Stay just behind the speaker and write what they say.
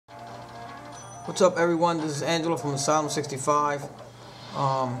What's up, everyone? This is Angelo from Asylum 65.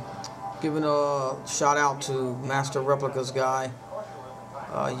 Giving a shout out to masterreplicasguy.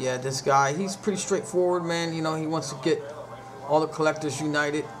 Yeah, this guy, he's pretty straightforward, man. You know, he wants to get all the collectors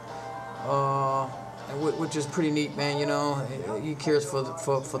united, which is pretty neat, man. You know, he cares for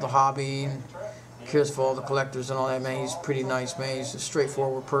the hobby and cares for all the collectors and all that, man. He's pretty nice, man. He's a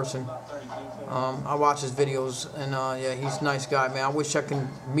straightforward person. I watch his videos, and yeah, he's a nice guy, man. I wish I could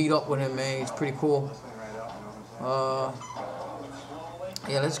meet up with him, man. He's pretty cool.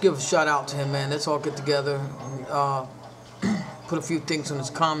 Yeah, let's give a shout out to him, man. Let's all get together and put a few things in his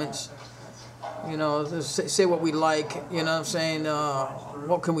comments. You know, say what we like. You know what I'm saying?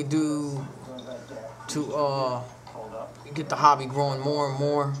 What can we do to get the hobby growing more and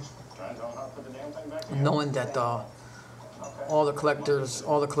more? Knowing that all the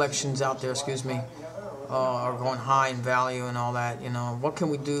collections out there, are going high in value and all that. You know, what can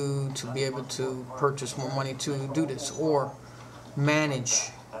we do to be able to purchase more money to do this, or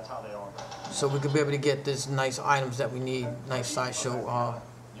manage, so we could be able to get these nice items that we need, nice sideshow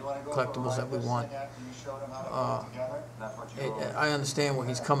collectibles that we want. I understand where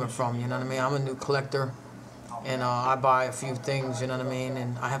he's coming from. You know what I mean? I'm a new collector, and I buy a few things. You know what I mean?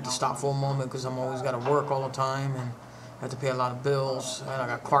 And I have to stop for a moment because I'm always got to work all the time, and I have to pay a lot of bills, and I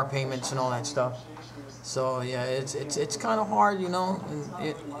got car payments and all that stuff. So yeah, it's kind of hard, you know.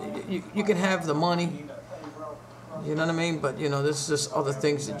 And you can have the money, you know what I mean, but you know, there's just other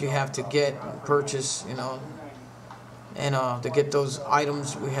things that you have to get and purchase, you know. And to get those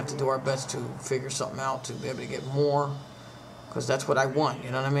items, we have to do our best to figure something out to be able to get more, because that's what I want,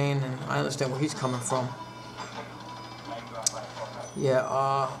 you know what I mean. And I understand where he's coming from.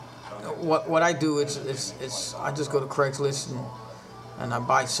 Yeah, what I do is I just go to Craigslist and I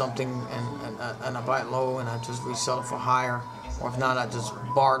buy something and I buy it low and I just resell it for higher, or if not, I just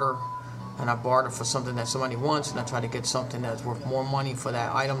barter, and I barter for something that somebody wants, and I try to get something that's worth more money for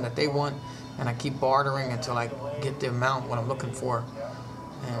that item that they want, and I keep bartering until I get the amount what I'm looking for.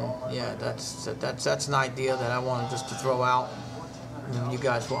 And yeah, that's an idea that I wanted just to throw out, and you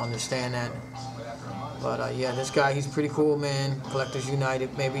guys will understand that. But yeah, this guy, he's pretty cool, man. Collectors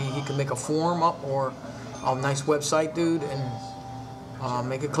United. Maybe he can make a forum up or a nice website, dude, and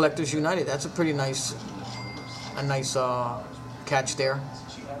make it Collectors United. That's a pretty nice, catch there.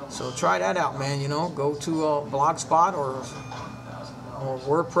 So try that out, man. You know, go to Blogspot or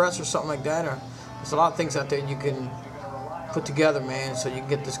WordPress or something like that. Or there's a lot of things out there you can put together, man, so you can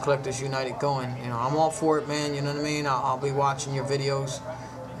get this Collectors United going. You know, I'm all for it, man. You know what I mean? I'll be watching your videos,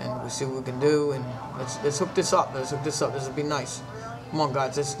 and we'll see what we can do, and let's hook this up. Let's hook this up. This will be nice. Come on,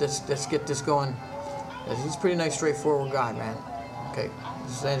 guys. Let's get this going. He's a pretty nice, straightforward guy, man. Okay,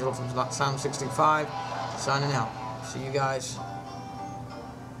 this is Angelo from Asylum 65, signing out. See you guys.